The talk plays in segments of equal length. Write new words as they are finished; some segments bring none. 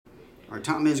All right,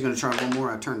 Tom is going to try one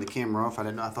more. I turned the camera off.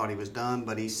 I thought he was done,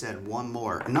 but he said one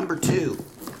more. Number 2.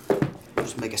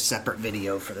 Just make a separate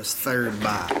video for this third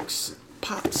box.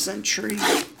 Pop Century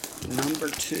number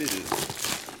 2.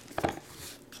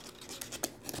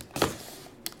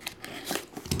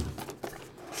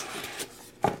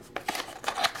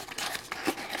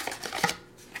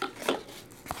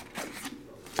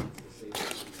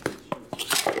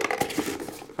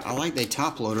 I like they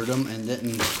top loaded them and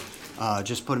didn't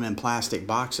just put them in plastic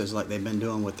boxes like they've been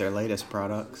doing with their latest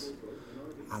products.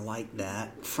 I like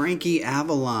that. Frankie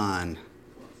Avalon.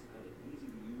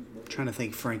 I'm trying to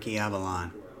think Frankie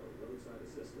Avalon.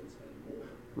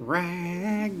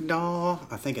 Ragdoll.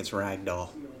 I think it's Ragdoll.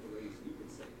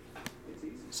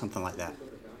 Something like that.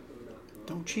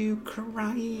 Don't you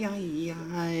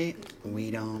cry.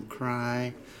 We don't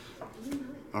cry.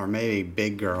 Or maybe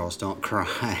big girls don't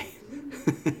cry.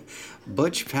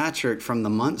 Butch Patrick from the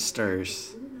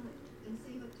Munsters.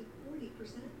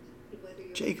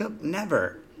 Jacob,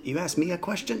 never. You asked me a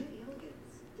question?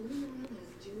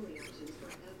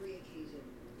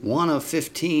 1 of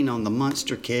 15 on the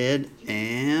Munster Kid.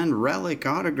 And relic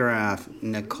autograph,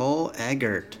 Nicole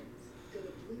Eggert.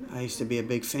 I used to be a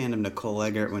big fan of Nicole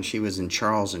Eggert when she was in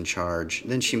Charles in Charge.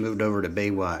 Then she moved over to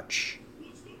Baywatch.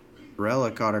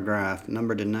 Relic autograph,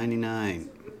 numbered to 99.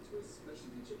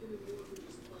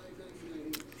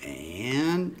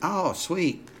 And, oh,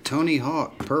 sweet. Tony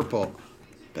Hawk, purple.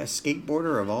 Best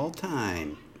skateboarder of all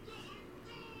time.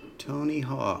 Tony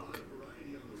Hawk.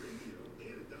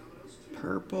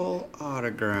 Purple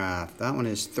autograph. That one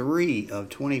is 3 of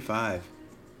 25.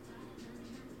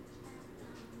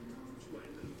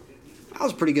 That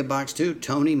was a pretty good box, too.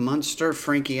 Tony Munster,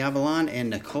 Frankie Avalon, and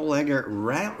Nicole Eggert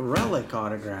relic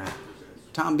autograph.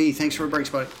 Tom B., thanks for the breaks,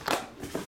 buddy.